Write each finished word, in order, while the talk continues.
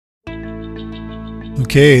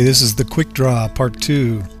Okay, this is the Quickdraw Part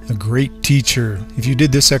 2, a great teacher. If you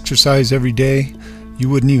did this exercise every day, you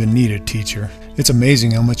wouldn't even need a teacher. It's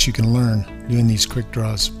amazing how much you can learn doing these quick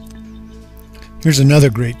draws. Here's another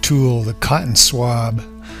great tool, the cotton swab.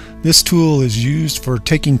 This tool is used for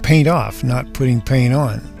taking paint off, not putting paint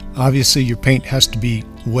on. Obviously your paint has to be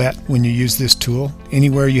wet when you use this tool.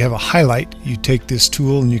 Anywhere you have a highlight, you take this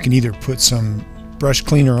tool and you can either put some brush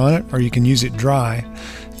cleaner on it or you can use it dry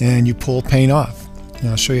and you pull paint off. And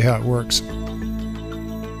I'll show you how it works.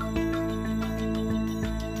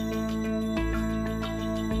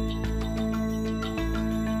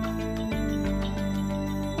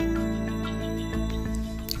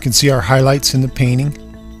 You can see our highlights in the painting,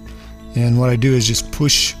 and what I do is just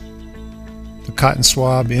push the cotton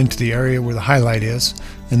swab into the area where the highlight is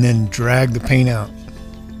and then drag the paint out.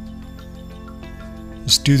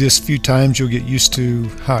 Just do this a few times, you'll get used to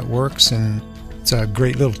how it works, and it's a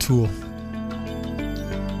great little tool.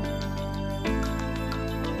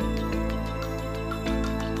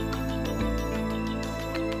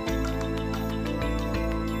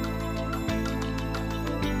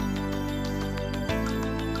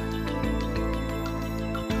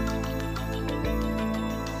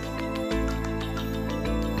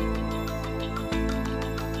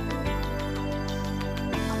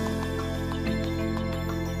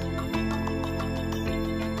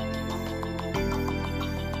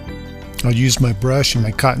 I'll use my brush and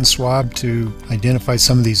my cotton swab to identify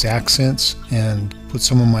some of these accents and put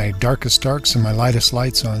some of my darkest darks and my lightest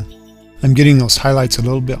lights on. I'm getting those highlights a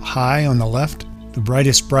little bit high on the left. The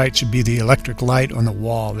brightest bright should be the electric light on the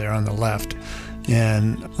wall there on the left.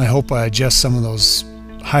 And I hope I adjust some of those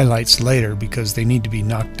highlights later because they need to be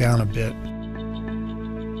knocked down a bit.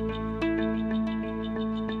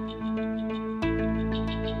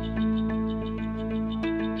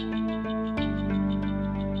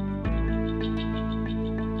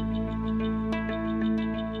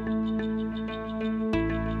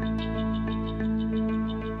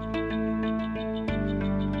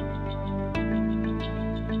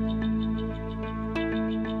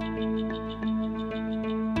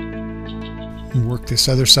 Work this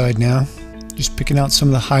other side now, just picking out some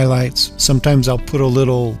of the highlights. Sometimes I'll put a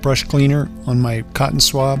little brush cleaner on my cotton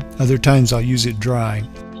swab, other times I'll use it dry.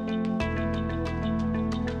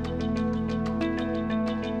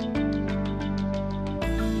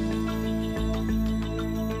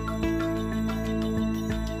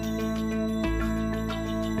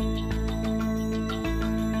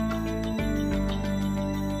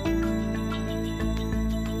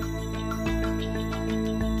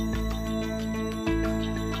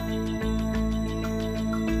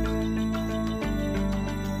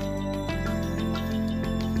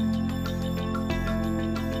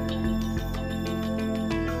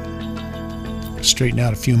 Straighten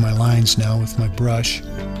out a few of my lines now with my brush.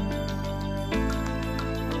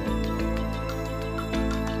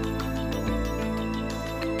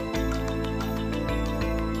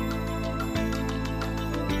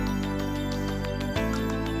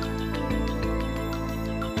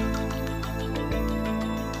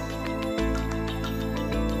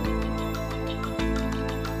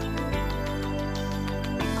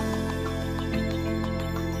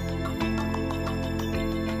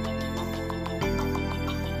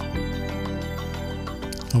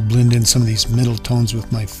 I'll blend in some of these middle tones with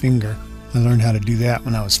my finger. I learned how to do that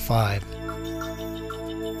when I was 5.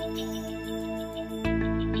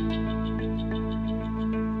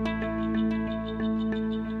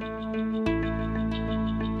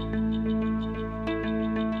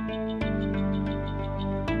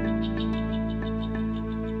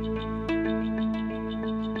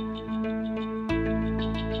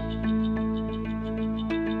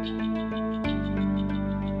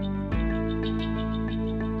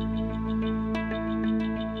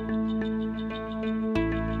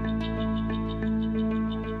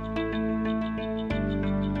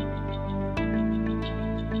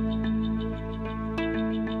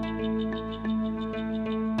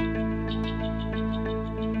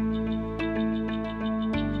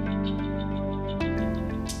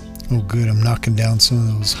 Oh good, I'm knocking down some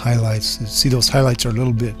of those highlights. See, those highlights are a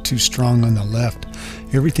little bit too strong on the left.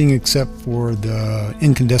 Everything except for the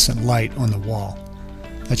incandescent light on the wall.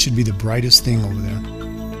 That should be the brightest thing over there.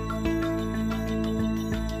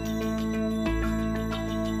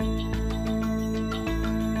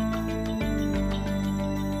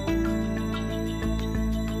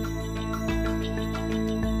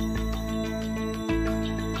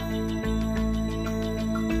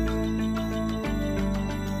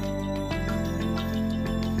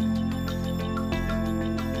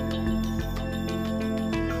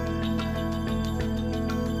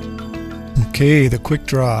 Okay, the quick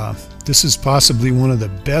draw. This is possibly one of the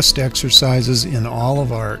best exercises in all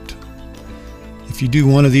of art. If you do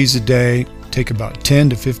one of these a day, take about 10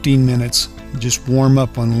 to 15 minutes, just warm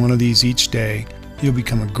up on one of these each day. You'll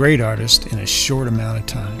become a great artist in a short amount of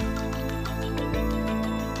time.